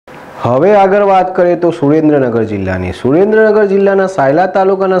હવે આગળ વાત કરીએ તો સુરેન્દ્રનગર જિલ્લાની સુરેન્દ્રનગર જિલ્લાના સાયલા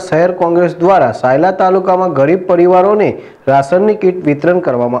તાલુકાના શહેર કોંગ્રેસ દ્વારા સાયલા તાલુકામાં ગરીબ પરિવારોને રાશનની કીટ વિતરણ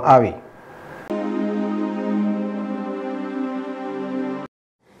કરવામાં આવી।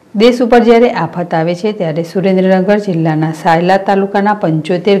 દેશ ઉપર જ્યારે આફત આવે છે ત્યારે સુરેન્દ્રનગર જિલ્લાના સાયલા તાલુકાના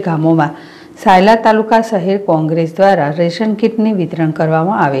 75 ગામોમાં સાયલા તાલુકા શહેર કોંગ્રેસ દ્વારા રેશન કીટની વિતરણ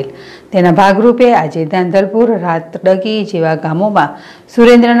કરવામાં આવેલ। તેના ભાગરૂપે આજે ધાંધલપુર, રાતડગી જેવા ગામોમાં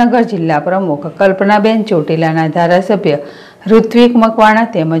સુરેન્દ્રનગર જિલ્લા પ્રમુખ કલ્પનાબેન ચોટીલાના ધારાસભ્ય ઋત્વિક મકવાણા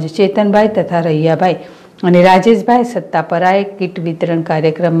તેમજ ચેતનભાઈ તથા રૈયાભાઈ અને રાજેશભાઈ સત્તાપરાએ કીટ વિતરણ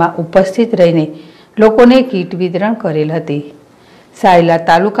કાર્યક્રમમાં ઉપસ્થિત રહીને લોકોને કીટ વિતરણ કરેલ હતી। સાયલા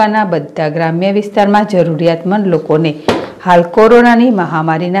તાલુકાના બધા ગ્રામ્ય વિસ્તારમાં જરૂરિયાતમંદ લોકોને હાલ કોરોનાની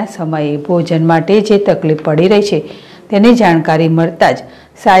મહામારીના સમયે ભોજન માટે જે તકલીફ પડી રહી છે તેની જાણકારી મળતા જ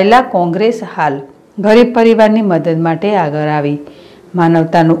સાયલા કોંગ્રેસ હાલ ગરીબ પરિવારની મદદ માટે આગળ આવી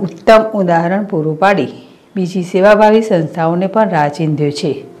માનવતાનું ઉત્તમ ઉદાહરણ પૂરું પાડી બીજી સેવાભાવી સંસ્થાઓને પણ રાહ ચીંધ્યો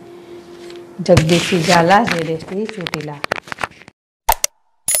છે। જગદીશસિંહ ઝાલા, ZSTV ચોટીલા।